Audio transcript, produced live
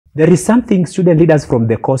There is something student leaders from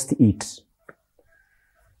the coast eat.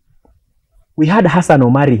 We had Hassan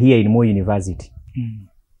Omar here in Moi University.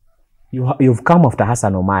 You've come after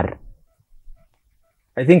Hassan Omar.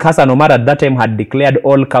 I think Hassan Omar at that time had declared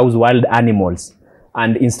all cows wild animals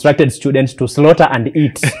and instructed students to slaughter and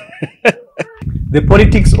eat. The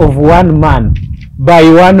politics of one man, by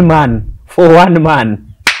one man, for one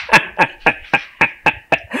man.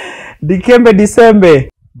 Dikembe, Disembe.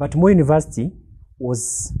 But Moi University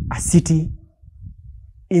was a city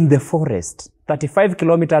in the forest, 35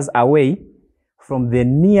 kilometers away from the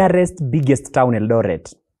nearest biggest town,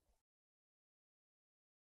 Eldoret.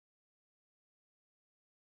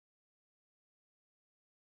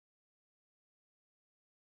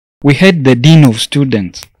 We had the Dean of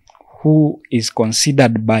Students, who is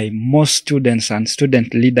considered by most students and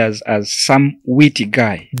student leaders as some witty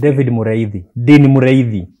guy. David Mureithi, Dean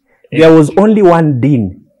Mureithi. There was only one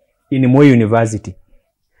dean in Moi University.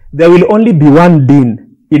 There will only be one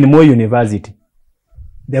dean in Moi University.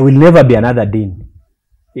 There will never be another dean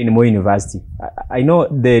in Moi University. I know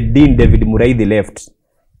the dean, David Mureithi, left.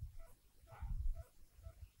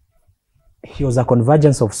 He was a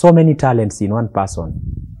convergence of so many talents in one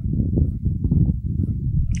person.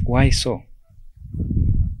 Why so?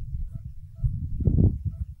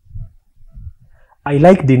 I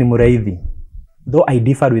like Dean Mureithi, though I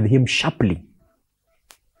differ with him sharply.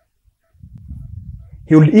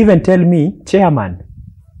 He will even tell me, Chairman,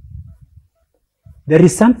 there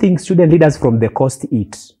is something student leaders from the coast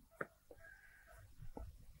eat.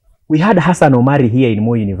 We had Hassan Omar here in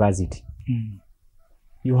Moi University.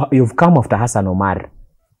 You've come after Hassan Omar.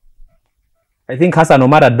 I think Hassan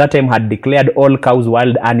Omar at that time had declared all cows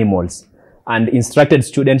wild animals and instructed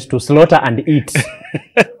students to slaughter and eat.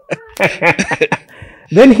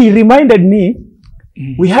 Then he reminded me,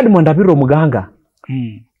 we had Mwamburi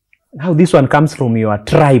Mwang'ombe. Now this one comes from your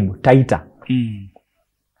tribe, Taita.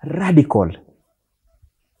 Radical.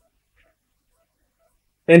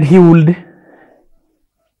 And he would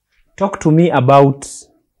talk to me about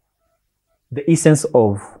the essence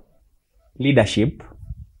of leadership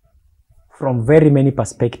from very many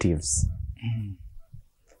perspectives.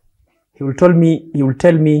 He will tell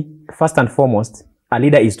me, first and foremost, a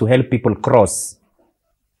leader is to help people cross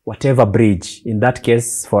whatever bridge. In that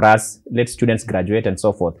case, for us, let students graduate and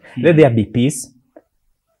so forth. Let there be peace.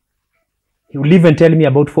 He will even tell me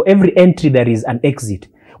about, for every entry, there is an exit.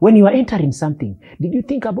 When you are entering something, did you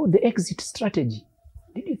think about the exit strategy?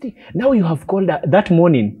 Did you think? Now you have called that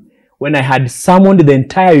morning when I had summoned the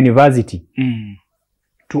entire university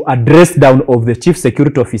to address down of the chief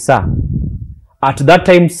security officer. At that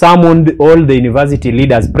time, summoned all the university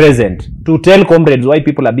leaders present to tell comrades why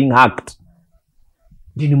people are being hacked.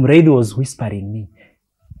 Dean Mureithi was whispering me,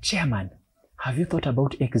 Chairman, have you thought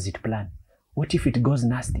about exit plan? What if it goes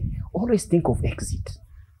nasty? Always think of exit.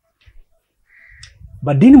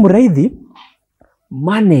 But Dean Mureithi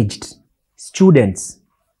managed students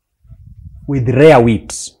with rare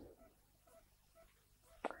wit.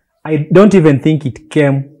 I don't even think it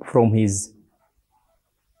came from his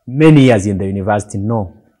many years in the university,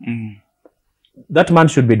 no. That man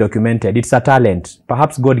should be documented. It's a talent,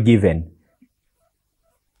 perhaps God-given.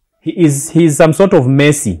 He is some sort of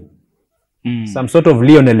Messi, some sort of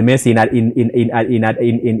Lionel Messi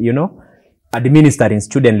in you know, administering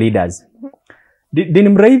student leaders.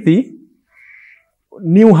 Dean Mureithi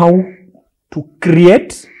knew how to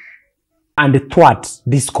create and thwart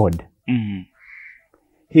discord.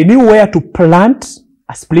 He knew where to plant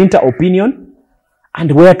a splinter opinion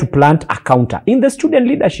and where to plant a counter in the student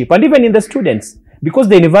leadership and even in the students. Because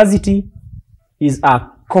the university is a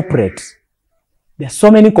corporate. There are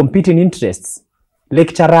so many competing interests.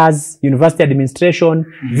 Lecturers, university administration,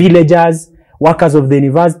 villagers, workers of the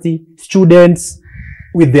university, students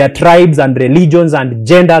with their tribes and religions and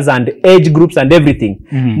genders and age groups and everything.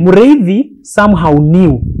 Mureithi somehow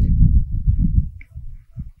knew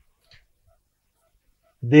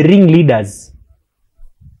the ringleaders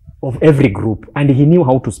of every group, and he knew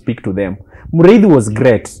how to speak to them. Mureithi was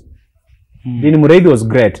great. Dean Mureithi was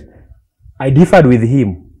great. I differed with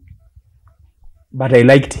him, but I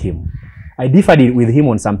liked him. I differed with him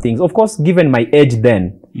on some things. Of course, given my age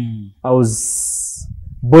then, I was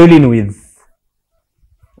boiling with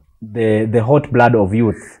the hot blood of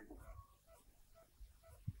youth.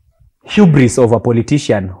 Hubris of a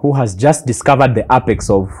politician who has just discovered the apex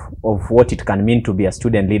of what it can mean to be a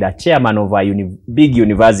student leader, chairman of a big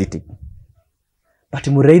university. But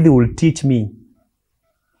Mureithi will teach me,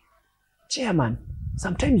 Chairman,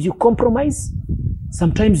 sometimes you compromise,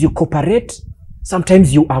 sometimes you cooperate,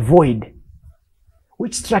 sometimes you avoid.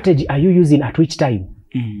 Which strategy are you using at which time?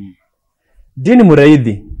 Dean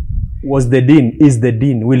Mureithi was the dean, is the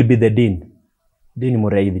dean, will be the dean. Dean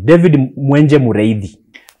Mureithi. David Mwenje Mureithi.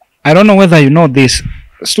 I don't know whether you know this.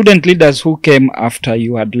 Student leaders who came after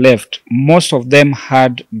you had left, most of them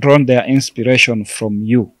had drawn their inspiration from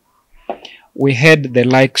you. We had the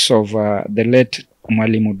likes of the late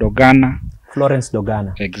Mwalimu Dogana. Florence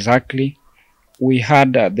Dogana. Exactly. We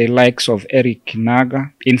had the likes of Eric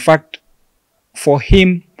Kinaga. In fact, for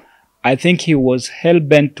him, I think he was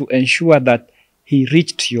hell-bent to ensure that he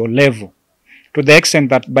reached your level, to the extent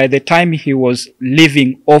that by the time he was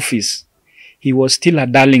leaving office, he was still a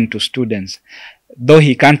darling to students, though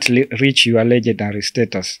he can't reach your legendary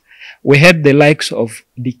status. We had the likes of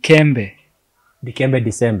Dikembe. Dikembe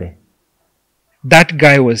Disembe. That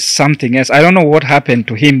guy was something else. I don't know what happened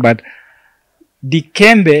to him, but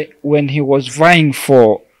Dikembe, when he was vying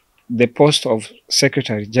for the post of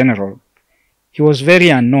Secretary General, he was very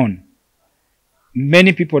unknown.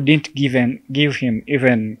 Many people didn't give him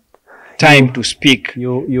even time to speak.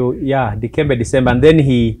 Yeah, Dikembe Disembe. And then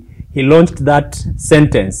he launched that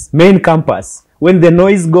sentence, main campus, when the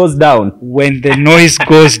noise goes down. When the noise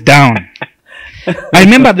goes down. I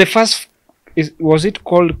remember the first, was it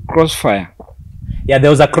called Crossfire? Yeah,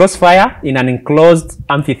 there was a crossfire in an enclosed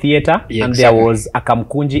amphitheater, Yeah, and exactly. there was a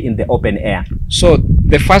kamkunji in the open air. So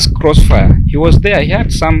the first Crossfire, he was there. He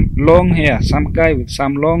had some long hair, some guy with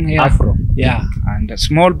some long hair. Afro. Yeah, and a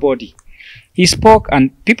small body. He spoke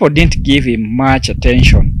and people didn't give him much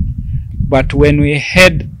attention. But when we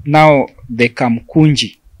had now the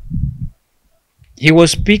Kamkunji, he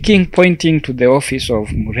was speaking, pointing to the office of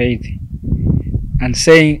Mureithi and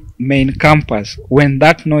saying, main campus, when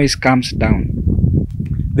that noise comes down.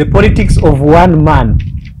 The politics of one man,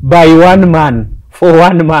 by one man, for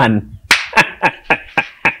one man.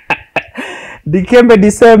 Dikembe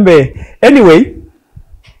Disembe. Anyway,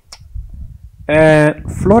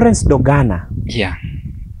 Florence Dogana Yeah,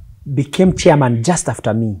 became chairman just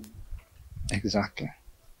after me. exactly.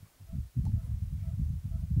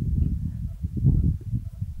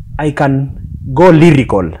 I can go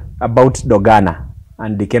lyrical about Dogana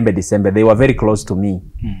and Dikembe Disembe. They were very close to me.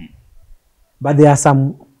 But there are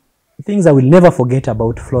some things I will never forget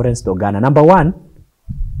about Florence Dogana. Number one,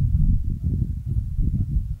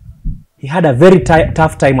 he had a very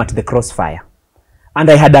tough time at the crossfire. And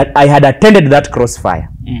I had attended that crossfire.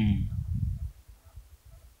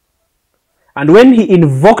 And when he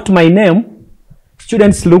invoked my name,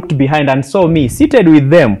 students looked behind and saw me seated with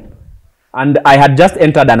them. And I had just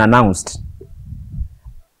entered and announced.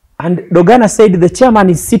 And Dogana said, the chairman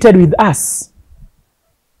is seated with us.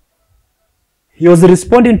 He was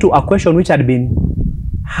responding to a question which had been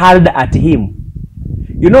hurled at him.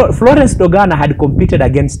 You know, Florence Dogana had competed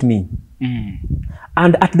against me.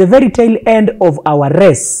 And at the very tail end of our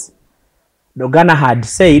race, Dogana had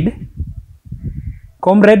said,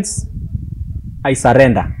 comrades, I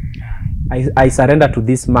surrender. I surrender to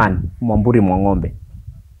this man, Mwamburi Mwang'ombe.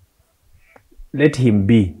 Let him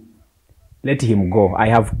be. Let him go. I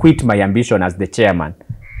have quit my ambition as the chairman.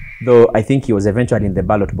 Though I think he was eventually in the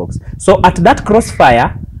ballot box. So at that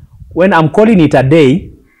crossfire, when I'm calling it a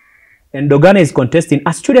day, and Dogana is contesting,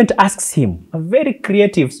 a student asks him, a very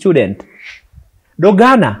creative student,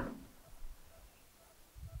 Dogana,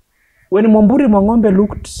 when Mwamburi Mwang'ombe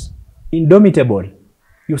looked indomitable,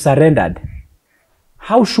 you surrendered.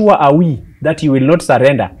 How sure are we that you will not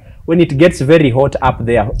surrender when it gets very hot up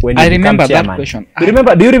there when you I become remember chairman? that question. Do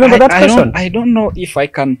you remember that question? I don't know if I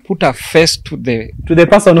can put a face to the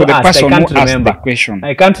person who the asked. person I can't who asked remember. the question.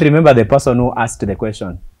 I can't remember the person who asked the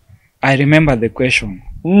question. I remember the question.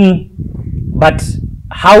 But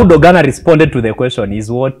how Dogana responded to the question is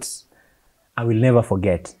what I will never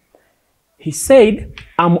forget. He said,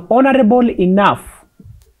 I'm honorable enough.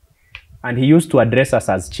 And he used to address us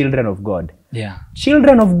as children of God. Yeah.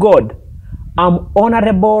 Children of God, I'm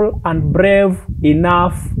honorable and brave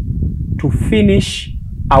enough to finish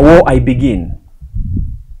a war I begin.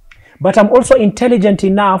 But I'm also intelligent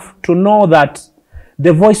enough to know that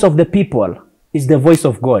the voice of the people is the voice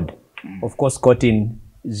of God. Of course, quoting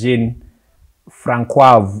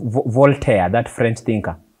Jean-Francois Voltaire, that French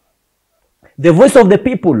thinker. The voice of the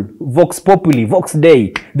people, vox populi, vox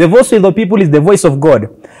dei. The voice of the people is the voice of God.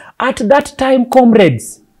 At that time,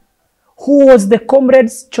 comrades, who was the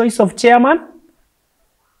comrades' choice of chairman?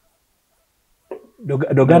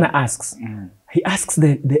 Dogana asks. He asks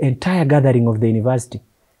the entire gathering of the university.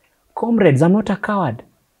 Comrades, I'm not a coward.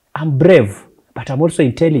 I'm brave, but I'm also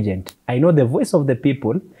intelligent. I know the voice of the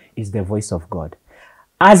people is the voice of God.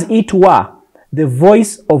 As it were, the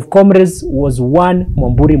voice of comrades was one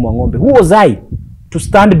Mwamburi Mwang'ombe. Who was I to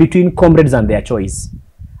stand between comrades and their choice?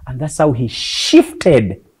 And that's how he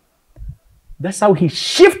shifted That's how he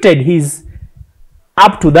shifted his,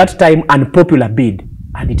 up to that time, unpopular bid,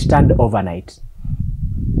 and it turned overnight.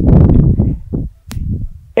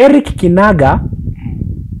 Eric Kinaga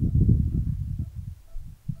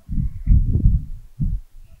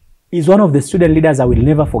is one of the student leaders I will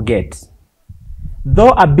never forget.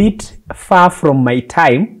 Though a bit far from my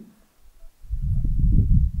time,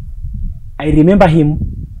 I remember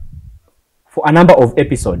him for a number of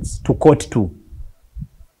episodes to quote two.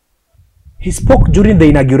 He spoke during the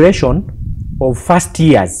inauguration of first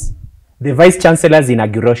years, the Vice Chancellor's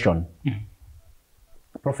inauguration.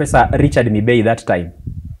 Professor Richard Mibei that time,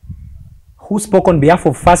 who spoke on behalf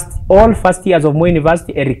of all first years of Moi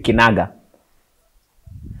University, Eric Kinaga.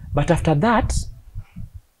 But after that,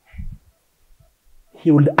 he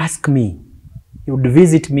would ask me, he would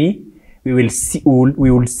visit me, we will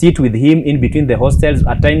sit with him in between the hostels.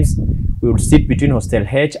 At times, we would sit between hostel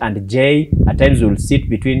H and J. At times, we will sit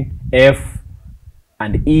between F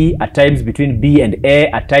and E. At times, between B and A.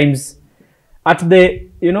 At times, at the,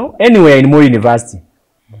 anywhere in Moi University.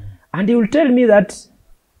 And he will tell me that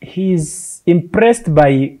he's impressed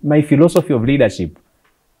by my philosophy of leadership,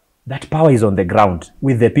 that power is on the ground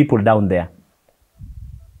with the people down there.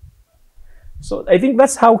 So I think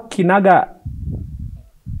that's how Kinaga,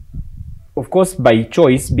 of course, by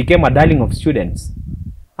choice, became a darling of students.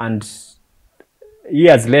 And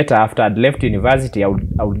years later, after I'd left university, I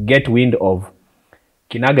would get wind of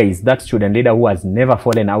Kinaga is that student leader who has never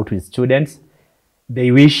fallen out with students. They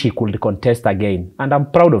wish he could contest again. And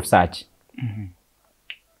I'm proud of such. Mm-hmm.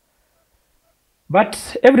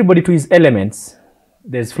 But everybody to his elements.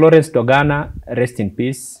 There's Florence Dogana, rest in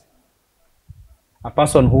peace. A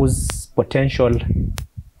person whose potential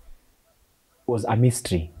was a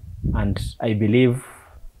mystery. And I believe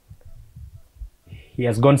he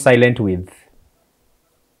has gone silent with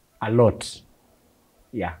a lot.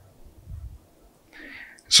 Yeah.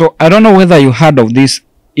 So I don't know whether you heard of this.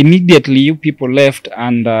 Immediately you people left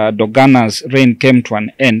and Dogana's reign came to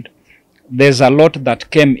an end. There's a lot that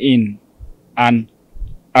came in, and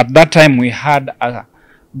at that time we had a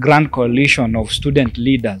grand coalition of student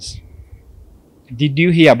leaders. Did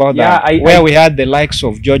you hear about that? Where we had the likes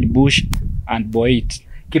of George Bush and Boit.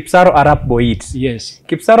 Kipsaro Arap Boit. Yes.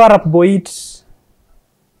 Kipsaro Arap Boit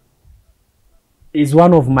is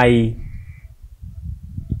one of my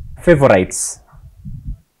favorites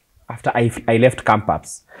after I left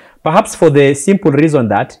campus. Perhaps for the simple reason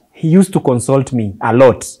that he used to consult me a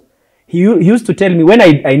lot. He used to tell me, when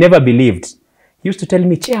I never believed, he used to tell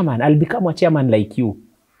me, chairman, I'll become a chairman like you.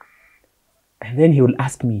 And then he will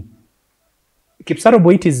ask me, Kipsaro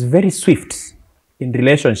Boit is very swift in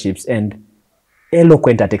relationships and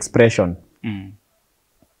eloquent at expression. Mm.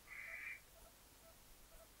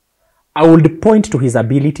 I would point to his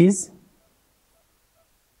abilities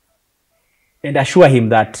and assure him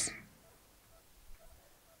that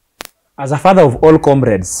as a father of all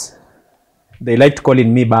comrades, they liked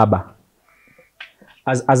calling me Baba.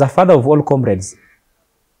 As a father of all comrades,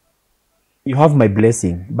 you have my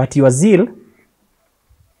blessing, but your zeal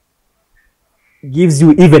gives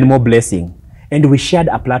you even more blessing. And we shared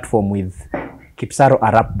a platform with Kipsaro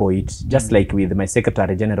Arap Boit, just like with my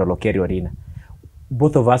Secretary General Okerio Orina.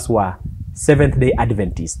 Both of us were Seventh-day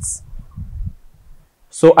Adventists.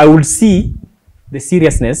 So I would see the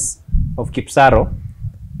seriousness of Kipsaro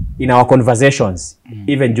in our conversations,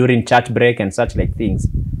 even during church break and such like things.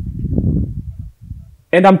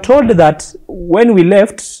 And I'm told that when we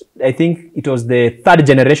left, I think it was the third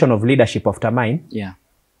generation of leadership after mine. Yeah.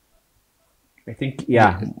 I think,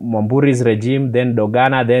 Mwamburi's regime, then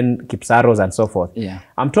Dogana, then Kipsaro's and so forth. Yeah.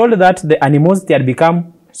 I'm told that the animosity had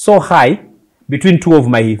become so high between two of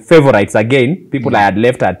my favorites again, people I had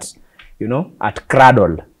left at, at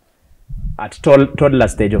cradle, at toddler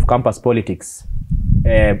stage of campus politics.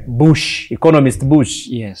 Bush, economist Bush,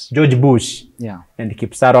 yes, George Bush, yeah, and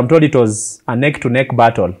Kipsaro. I'm told it was a neck-to-neck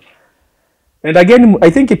battle. And again, I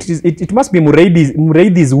think it must be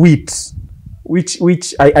Muraidi's wit,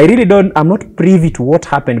 which I really don't, I'm not privy to what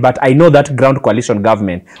happened, but I know that ground coalition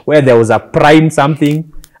government where there was a prime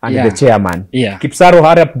something and the chairman. Yeah. Kipsaro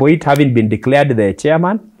Arap Boit having been declared the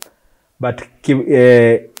chairman, but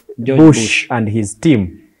Bush and his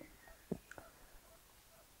team,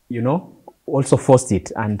 also forced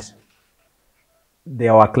it, and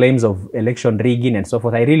there were claims of election rigging and so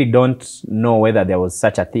forth. I really don't know whether there was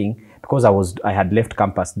such a thing because I had left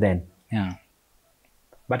campus then. Yeah.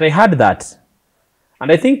 But I heard that.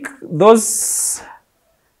 And I think those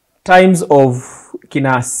times of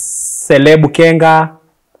Kina Celeb Kenga,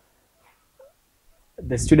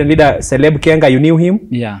 the student leader Celeb Kenga, you knew him?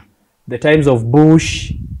 Yeah. The times of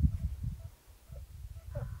Bush,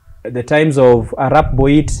 the times of Arap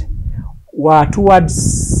Boit were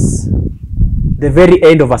towards the very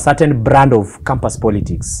end of a certain brand of campus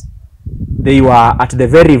politics. They were at the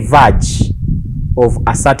very verge of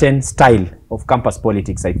a certain style of campus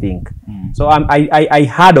politics, I think. So I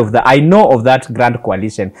heard of that. I know of that grand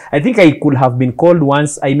coalition. I think I could have been called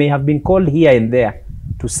once. I may have been called here and there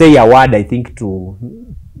to say a word, I think, to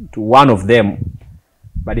one of them.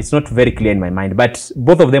 But it's not very clear in my mind. But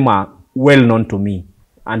both of them are well known to me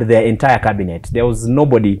and their entire cabinet. There was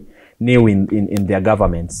nobody new in their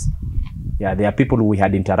governments. Yeah, there are people we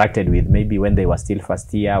had interacted with maybe when they were still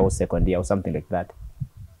first year or second year or something like that.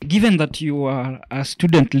 Given that you are a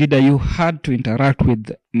student leader, you had to interact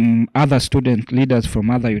with other student leaders from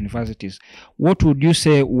other universities. What would you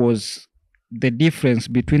say was the difference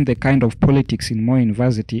between the kind of politics in Moi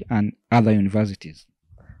University and other universities?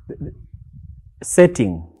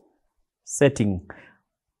 Setting.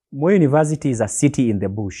 Moi University is a city in the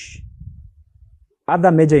bush.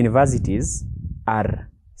 Other major universities are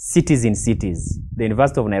cities in cities. The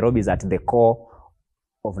University of Nairobi is at the core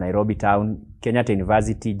of Nairobi town. Kenyatta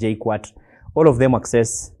University, JKUAT, all of them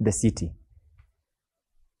access the city.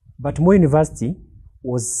 But Moi University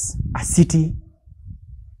was a city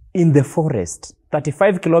in the forest,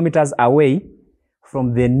 35 kilometers away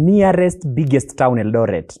from the nearest biggest town,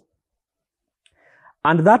 Eldoret.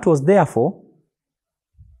 And that was therefore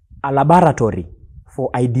a laboratory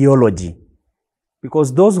for ideology.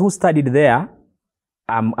 Because those who studied there,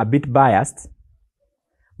 I'm a bit biased,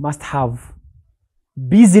 must have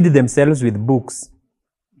busied themselves with books.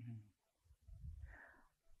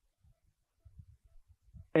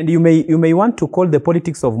 And you may want to call the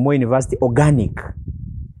politics of Moi University organic,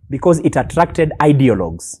 because it attracted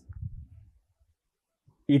ideologues.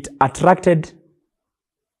 It attracted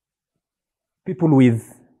people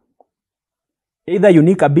with either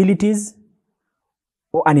unique abilities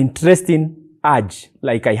or an interesting urge,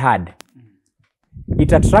 like I had.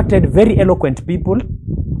 It attracted very eloquent people,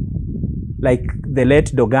 like the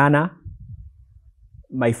late Dogana,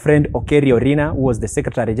 my friend Okeri Orina, who was the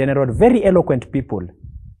Secretary General, very eloquent people,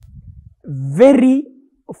 very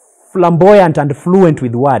flamboyant and fluent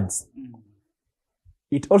with words.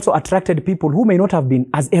 It also attracted people who may not have been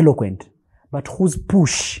as eloquent, but whose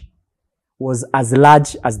push was as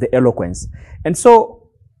large as the eloquence. And so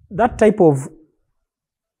that type of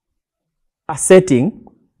a setting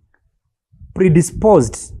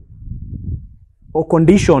predisposed or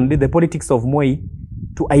conditioned the politics of Moi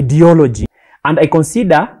to ideology. And I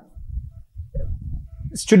consider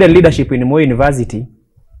student leadership in Moi University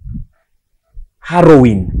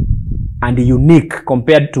harrowing and unique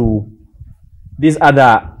compared to these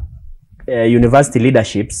other university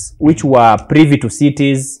leaderships, which were privy to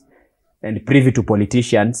cities and privy to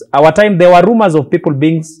politicians. Our time, there were rumors of people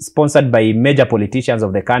being sponsored by major politicians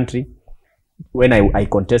of the country when I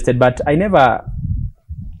contested, but I never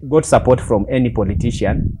got support from any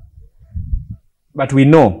politician. But we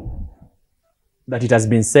know that it has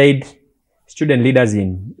been said student leaders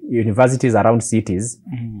in universities around cities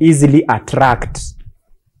easily attract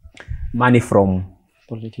money from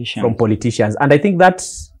politicians. And I think that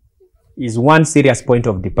is one serious point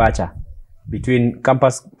of departure between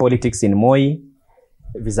campus politics in Moi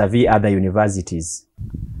vis-a-vis other universities.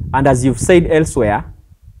 And as you've said elsewhere,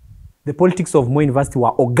 the politics of Moi University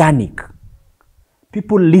were organic.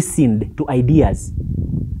 People listened to ideas.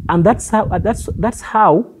 And that's how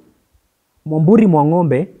Mwamburi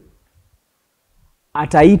Mwang'ombe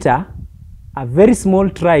at Aita, a very small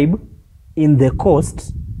tribe in the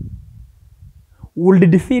coast, would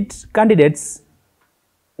defeat candidates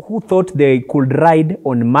who thought they could ride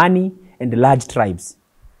on money and large tribes.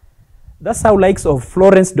 That's how likes of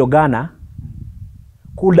Florence Dogana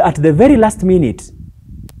could, at the very last minute,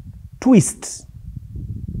 twist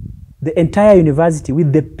the entire university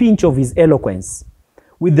with the pinch of his eloquence,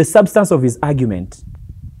 with the substance of his argument.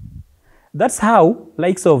 That's how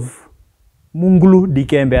likes of Mungulu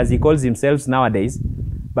Dikembe, as he calls himself nowadays,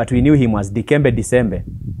 but we knew him as Dikembe Disembe.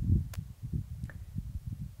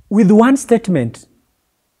 With one statement,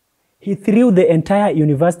 he threw the entire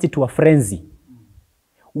university to a frenzy.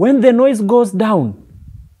 When the noise goes down,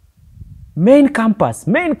 main campus,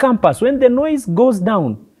 when the noise goes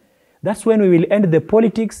down, that's when we will end the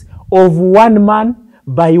politics of one man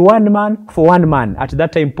by one man for one man, at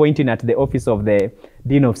that time pointing at the office of the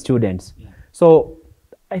Dean of Students. Yeah. So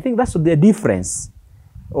I think that's the difference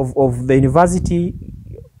of the university,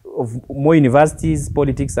 of Moi University's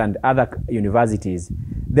politics and other universities.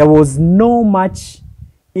 There was no much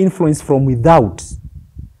influence from without.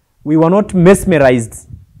 We were not mesmerized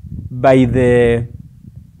by the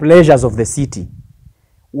pleasures of the city.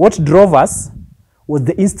 What drove us was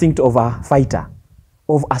the instinct of a fighter,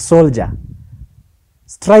 of a soldier,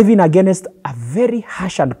 striving against a very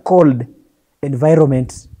harsh and cold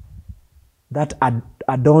environment that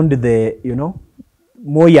adorned the,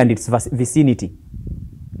 Moi and its vicinity.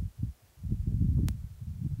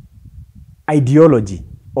 Ideology,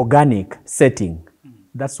 organic setting,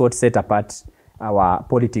 that's what set apart our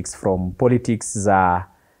politics from politics.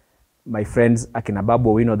 My friends,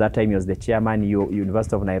 Akinababu, we know that time he was the chairman,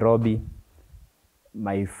 University of Nairobi.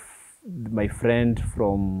 My friend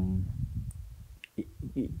from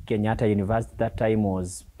Kenyatta University that time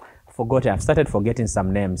was, forgotten, I've started forgetting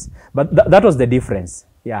some names. But that was the difference,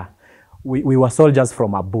 yeah. We were soldiers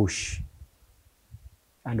from a bush,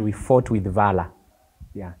 and we fought with valor,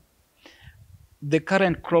 yeah. The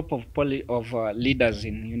current crop of leaders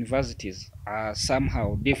in universities are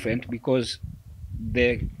somehow different because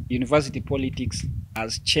the university politics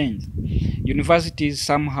has changed. Universities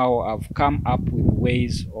somehow have come up with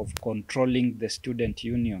ways of controlling the student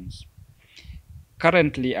unions.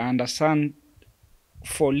 Currently, I understand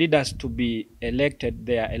for leaders to be elected,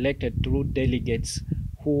 they are elected through delegates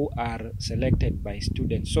who are selected by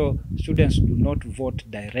students. So students do not vote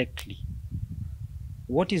directly.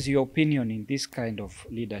 What is your opinion in this kind of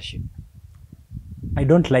leadership? I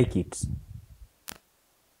don't like it.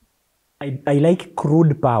 I like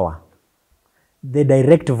crude power, the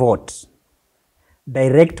direct vote,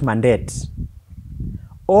 direct mandate.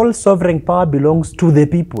 All sovereign power belongs to the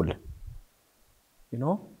people.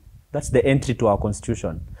 That's the entry to our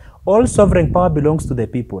constitution. All sovereign power belongs to the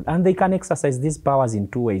people, and they can exercise these powers in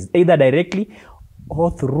two ways, either directly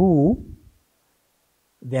or through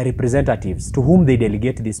their representatives to whom they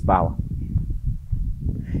delegate this power.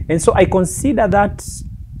 And so I consider that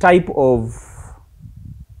type of,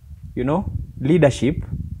 leadership,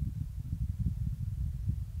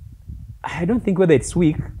 I don't think whether it's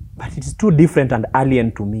weak, but it's too different and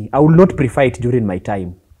alien to me. I would not prefer it during my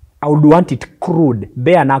time. I would want it crude,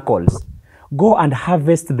 bare knuckles. Go and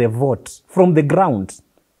harvest the vote from the ground,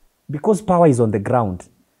 because power is on the ground.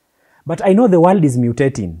 But I know the world is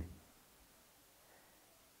mutating.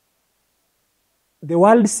 The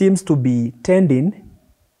world seems to be tending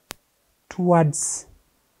towards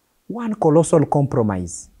one colossal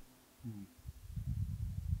compromise.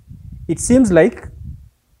 It seems like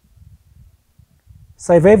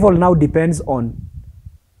survival now depends on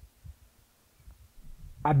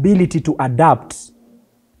ability to adapt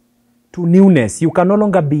to newness. You can no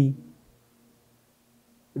longer be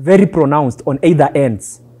very pronounced on either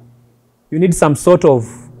ends. You need some sort of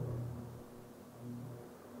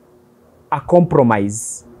a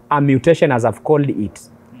compromise, a mutation, as I've called it.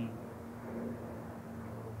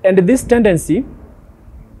 And this tendency,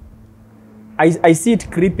 I see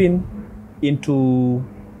it creeping into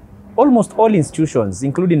almost all institutions,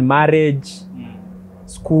 including marriage,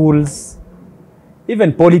 schools,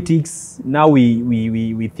 even politics. Now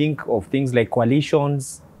we think of things like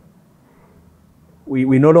coalitions.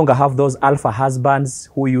 We no longer have those alpha husbands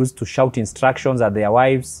who used to shout instructions at their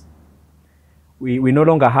wives. We no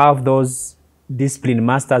longer have those discipline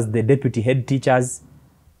masters, the deputy head teachers,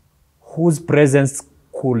 whose presence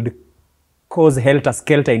could cause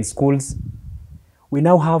helter-skelter in schools. We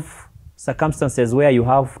now have circumstances where you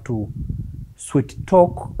have to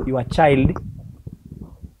sweet-talk your child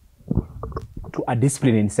to a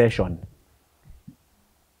discipline session.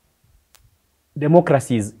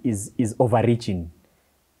 Democracy is overreaching.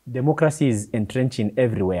 Democracy is entrenching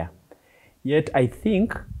everywhere. Yet I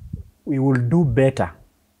think we will do better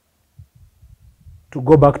to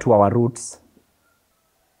go back to our roots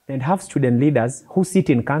and have student leaders who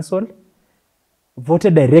sit in council,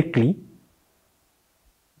 voted directly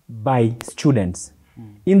by students.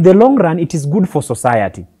 In the long run, it is good for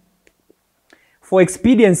society. For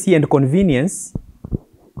expediency and convenience,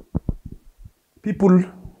 people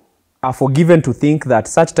are forgiven to think that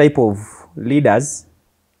such type of leaders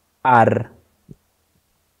are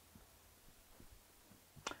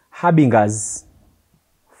harbingers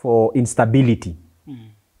for instability.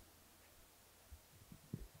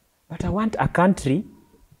 But I want a country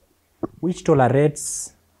which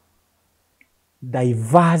tolerates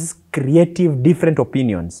diverse, creative, different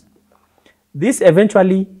opinions. This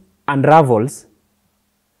eventually unravels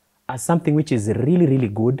as something which is really, really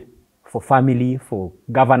good for family, for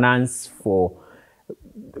governance, for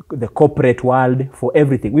the corporate world, for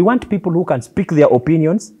everything. We want people who can speak their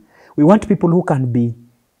opinions. We want people who can be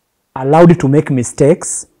allowed to make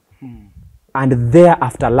mistakes and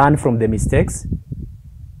thereafter learn from the mistakes.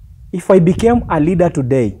 If I became a leader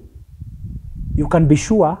today, you can be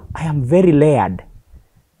sure I am very layered.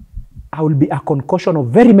 I will be a concoction of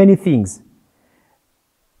very many things.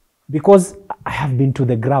 because I have been to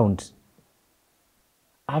the ground.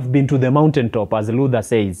 I've been to the mountaintop, as Luther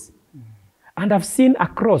says. And I've seen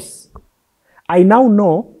across. I now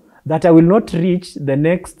know that I will not reach the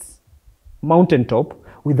next mountaintop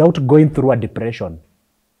without going through a depression.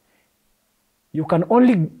 You can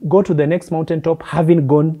only go to the next mountaintop having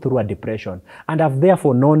gone through a depression. And I've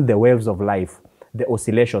therefore known the waves of life, the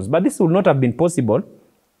oscillations. But this would not have been possible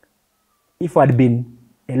if I had been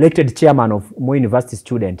elected chairman of Moi University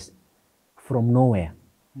Students from nowhere.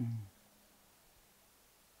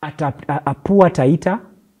 At a poor Taita,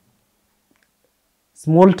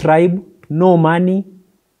 small tribe, no money.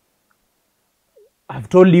 I've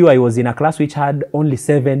told you I was in a class which had only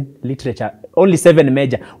 7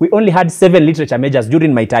 majors. We only had 7 literature majors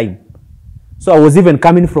during my time. So I was even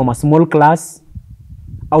coming from a small class.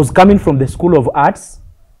 I was coming from the School of Arts.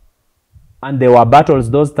 And there were battles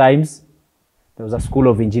those times. There was a School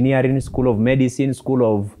of Engineering, School of Medicine, School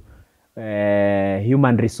of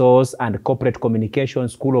Human Resource and Corporate Communication,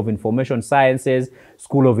 School of Information Sciences,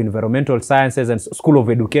 School of Environmental Sciences, and School of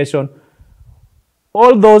Education.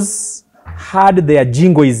 All those had their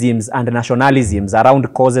jingoisms and nationalisms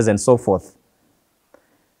around causes and so forth.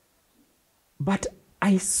 But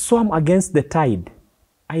I swam against the tide.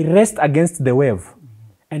 I raced against the wave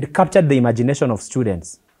and captured the imagination of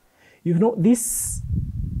students. You know, this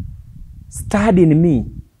stirred in me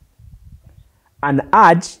an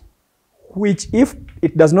urge which, if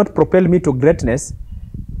it does not propel me to greatness,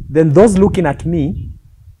 then those looking at me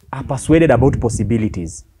are persuaded about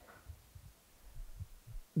possibilities.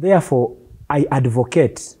 Therefore, I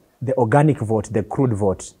advocate the organic vote, the crude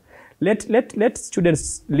vote. Let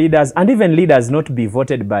students, leaders, and even leaders not be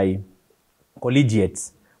voted by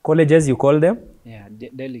collegiates. Colleges, you call them? Yeah,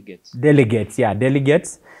 delegates. Delegates, yeah,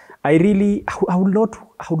 delegates. I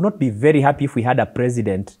would not be very happy if we had a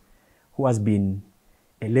president who has been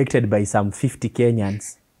elected by some 50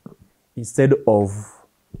 Kenyans instead of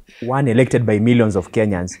one elected by millions of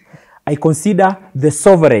Kenyans. I consider the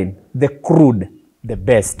sovereign, the crude, the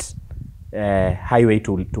best highway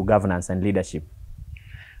to governance and leadership.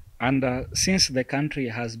 And since the country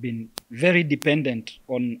has been very dependent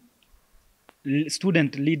on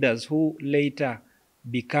student leaders who later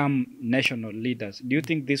become national leaders, do you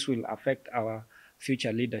think this will affect our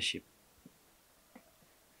future leadership?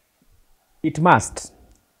 It must.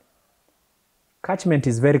 Catchment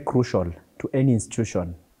is very crucial to any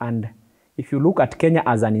institution. And if you look at Kenya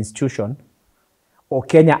as an institution or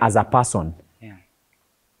Kenya as a person, yeah,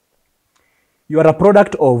 you are a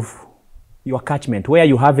product of your catchment, where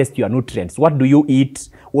you harvest your nutrients. What do you eat?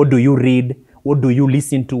 What do you read? What do you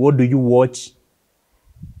listen to? What do you watch?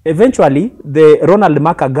 Eventually, the Ronald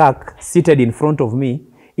Agak seated in front of me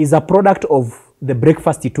is a product of the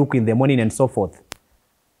breakfast he took in the morning and so forth.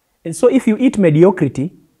 And so if you eat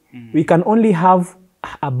mediocrity, we can only have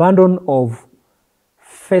a bundle of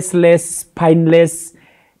faceless, spineless,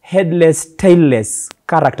 headless, tailless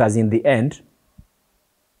characters in the end.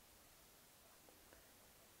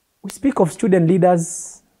 We speak of student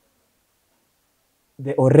leaders,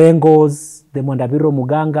 the Orengos, the Mwamburi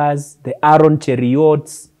Mugangas, the Aaron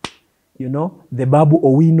Cheruiyots, you know, the Babu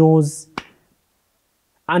Owinos,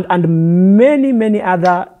 and many, many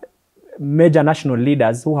other major national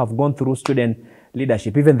leaders who have gone through student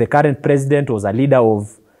leadership. Even the current president was a leader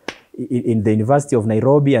in the University of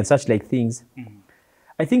Nairobi and such like things.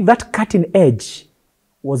 I think that cutting edge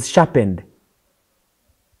was sharpened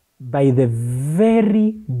by the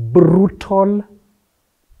very brutal,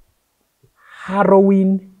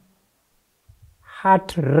 harrowing,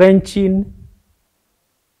 heart-wrenching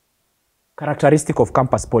characteristic of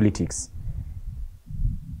campus politics.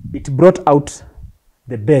 It brought out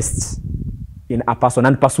the best in a person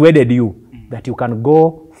and persuaded you that you can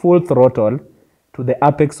go full throttle to the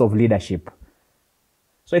apex of leadership.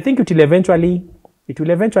 So I think it will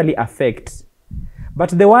eventually affect. But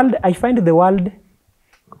the world, I find the world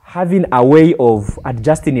having a way of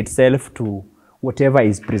adjusting itself to whatever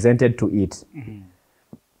is presented to it.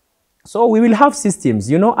 So we will have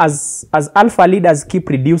systems, you know, as alpha leaders keep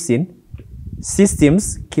reducing,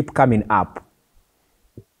 systems keep coming up.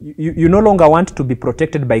 You no longer want to be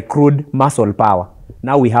protected by crude muscle power.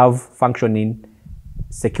 Now we have functioning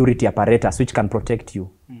security apparatus which can protect you.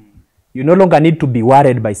 You no longer need to be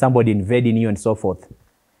worried by somebody invading you and so forth.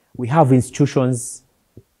 We have institutions.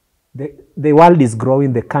 The world is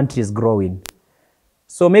growing, the country is growing.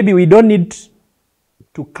 So maybe we don't need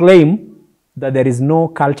to claim that there is no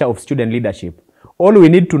culture of student leadership. All we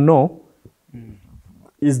need to know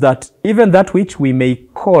is that even that which we may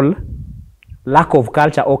call lack of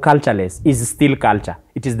culture or cultureless is still culture.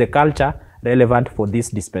 It is the culture relevant for this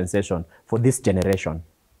dispensation, for this generation.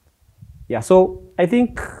 Yeah, so I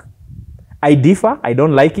think I differ. I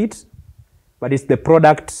don't like it, but it's the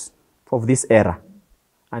product of this era,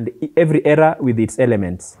 and every era with its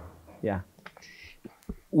elements. Yeah.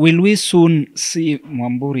 Will we soon see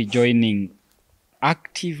Mwamburi joining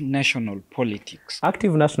active national politics?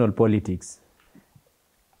 Active national politics.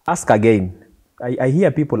 Ask again. I hear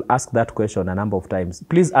people ask that question a number of times.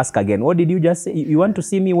 Please ask again. What did you just say? You want to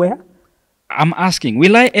see me where? I'm asking,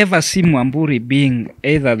 will I ever see Mwamburi being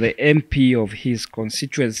either the MP of his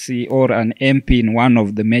constituency or an MP in one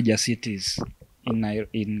of the major cities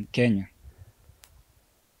in Kenya?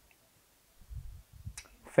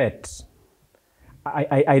 Fate.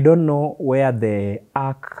 I don't know where the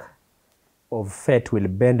arc of fate will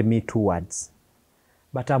bend me towards,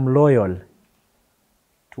 but I'm loyal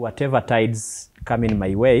to whatever tides come in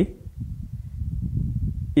my way.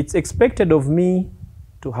 It's expected of me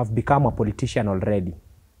to have become a politician already.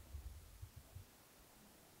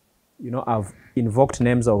 You know, I've invoked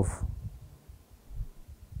names of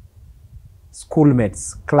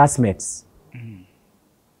schoolmates, classmates,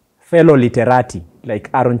 fellow literati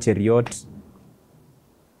like Aaron Cheruiyot,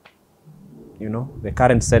 you know, the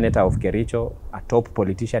current senator of Kericho, a top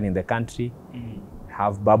politician in the country.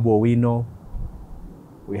 Have Babu Owino.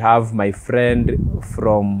 We have my friend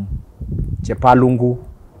from Chepalungu.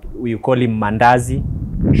 We call him Mandazi.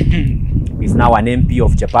 He's now an MP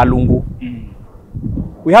of Chepalungu.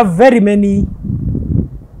 We have very many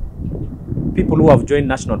people who have joined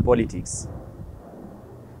national politics.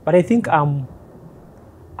 But I think I'm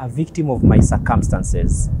a victim of my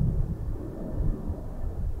circumstances.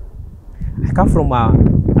 I come from a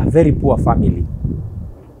very poor family.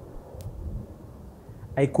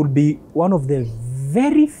 I could be one of the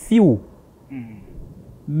very few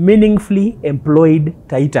meaningfully employed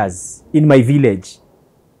Taitas in my village.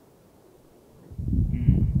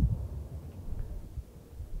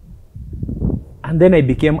 And then I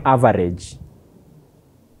became average,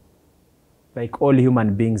 like all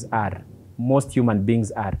human beings are, most human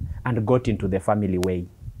beings are, and got into the family way.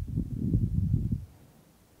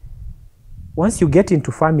 Once you get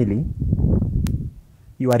into family,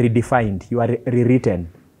 you are redefined, you are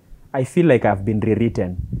rewritten. I feel like I've been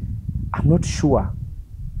rewritten. I'm not sure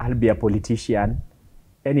I'll be a politician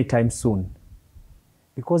anytime soon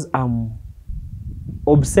because I'm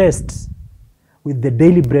obsessed with the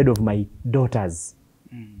daily bread of my daughters.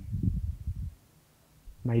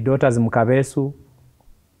 My daughters Mkabesu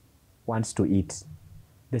wants to eat.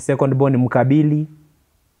 The second born Mkabili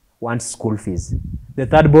wants school fees. The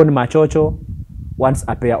third born Machocho wants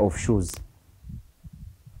a pair of shoes.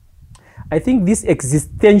 I think these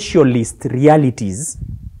existentialist realities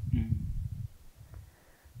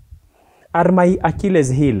are my Achilles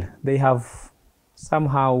heel. They have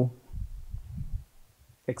somehow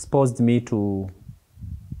exposed me to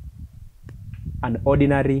an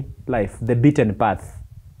ordinary life, the beaten path.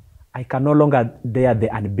 I can no longer dare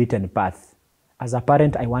the unbeaten path. As a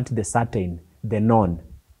parent, I want the certain, the known.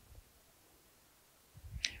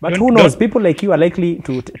 But who knows? People like you are likely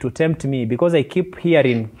to tempt me because I keep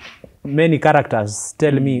hearing many characters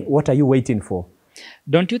tell me, what are you waiting for?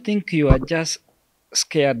 Don't you think you are just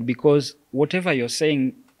scared because whatever you're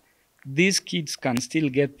saying, these kids can still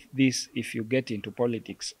get this if you get into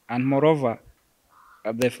politics? And moreover,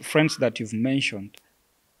 the friends that you've mentioned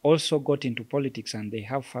also got into politics and they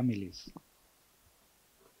have families.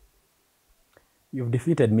 You've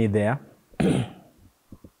defeated me there.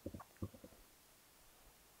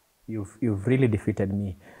 You've really defeated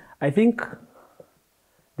me. I think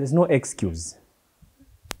there's no excuse.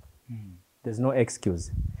 There's no excuse.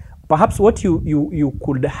 Perhaps what you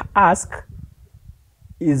could ask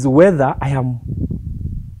is whether I am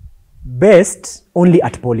best only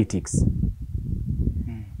at politics.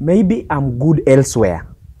 Maybe I'm good elsewhere.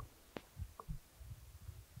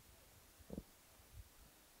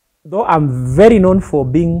 Though I'm very known for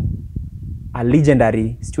being a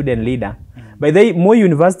legendary student leader, by the way, Moi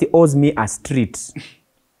University owes me a street.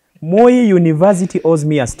 Moi University owes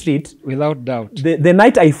me a street. Without doubt. The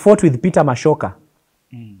night I fought with Peter Mashoka,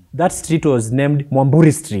 that street was named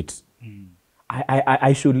Mwamburi Street.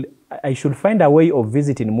 I should find a way of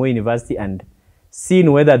visiting Moi University and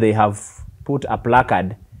seeing whether they have put a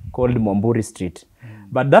placard called Mwamburi Street.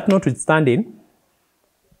 But that notwithstanding,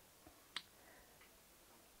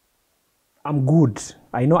 I'm good.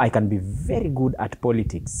 I know I can be very good at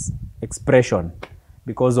politics, expression,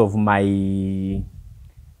 because of my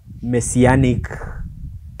messianic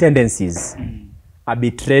tendencies,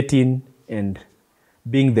 arbitrating and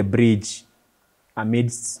being the bridge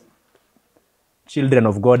amidst children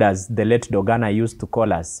of God, as the late Dogana used to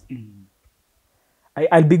call us.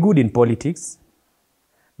 I'll be good in politics,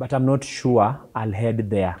 but I'm not sure I'll head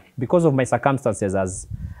there because of my circumstances, as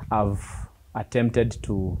I've attempted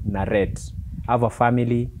to narrate. I have a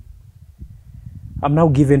family. I'm now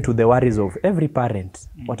given to the worries of every parent.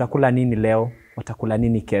 Watakula nini leo? Watakula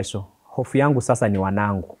nini kesho? Hofu yangu sasa ni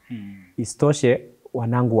wanangu. Isitoshe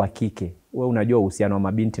wanangu wa kike. Wewe unajua uhusiano wa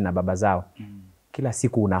mabinti na baba zao. Kila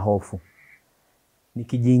siku una hofu.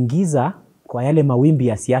 Nikijiingiza kwa yale mawimbi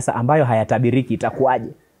ya siasa ambayo hayatabiriki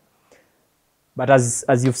itakuwaje? But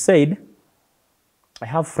as you've said, I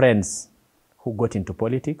have friends who got into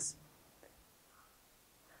politics.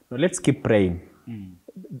 Now let's keep praying.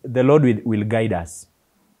 The Lord will guide us.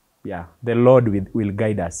 Yeah, the Lord will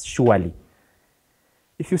guide us, surely.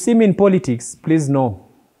 If you see me in politics, please know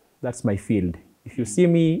that's my field. If you see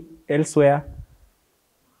me elsewhere,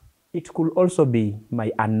 it could also be my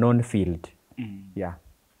unknown field. Yeah.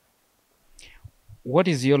 What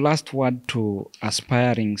is your last word to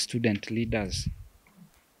aspiring student leaders?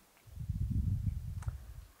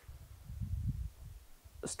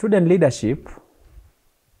 Student leadership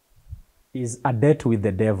is a date with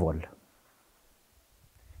the devil.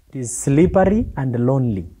 It is slippery and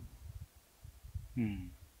lonely.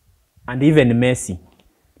 And even messy,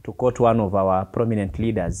 to quote one of our prominent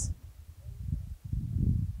leaders.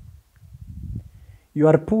 You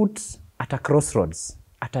are put at a crossroads,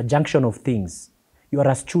 at a junction of things. You are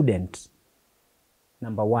a student,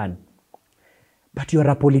 number one. But you are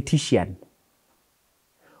a politician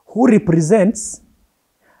who represents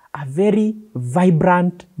a very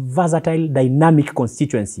vibrant, versatile, dynamic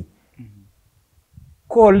constituency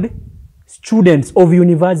called students of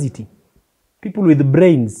university. People with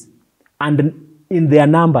brains and in their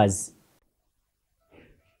numbers.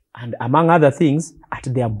 And among other things, at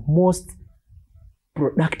their most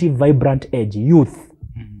productive, vibrant age, youth.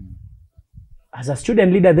 As a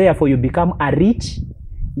student leader, therefore, you become a rich,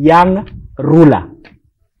 young ruler.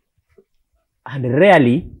 And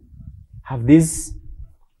rarely have these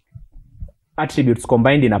attributes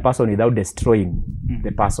combined in a person without destroying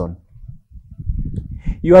the person.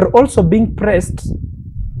 You are also being pressed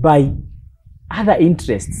by other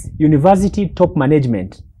interests, university top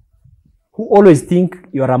management, who always think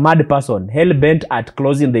you're a mad person, hell-bent at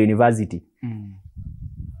closing the university,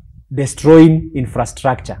 destroying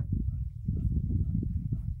infrastructure.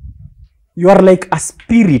 You are like a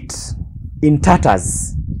spirit in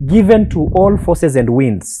tatters, given to all forces and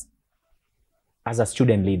winds as a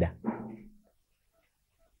student leader.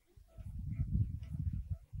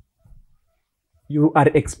 You are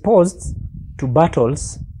exposed to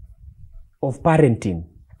battles of parenting,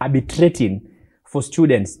 arbitrating for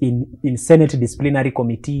students in Senate disciplinary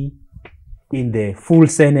committee, in the full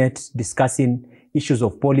Senate, discussing issues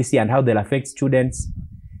of policy and how they'll affect students,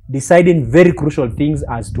 deciding very crucial things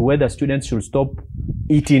as to whether students should stop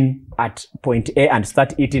eating at point A and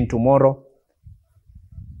start eating tomorrow.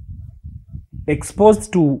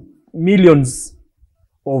 Exposed to millions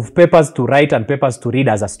of papers to write and papers to read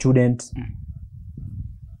as a student.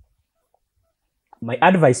 My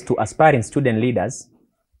advice to aspiring student leaders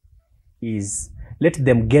is let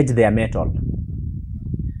them gauge their mettle.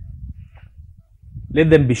 Let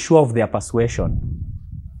them be sure of their persuasion.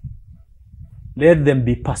 Let them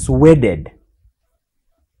be persuaded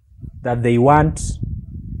that they want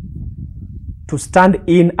to stand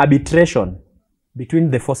in arbitration between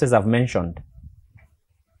the forces I've mentioned.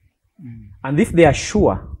 And if they are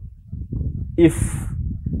sure, if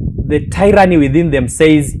the tyranny within them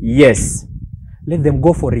says yes, let them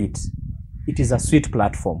go for it. It is a sweet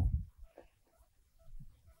platform.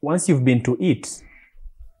 Once you've been to it,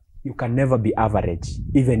 you can never be average,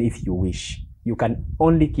 even if you wish. You can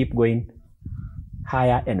only keep going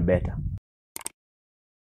higher and better.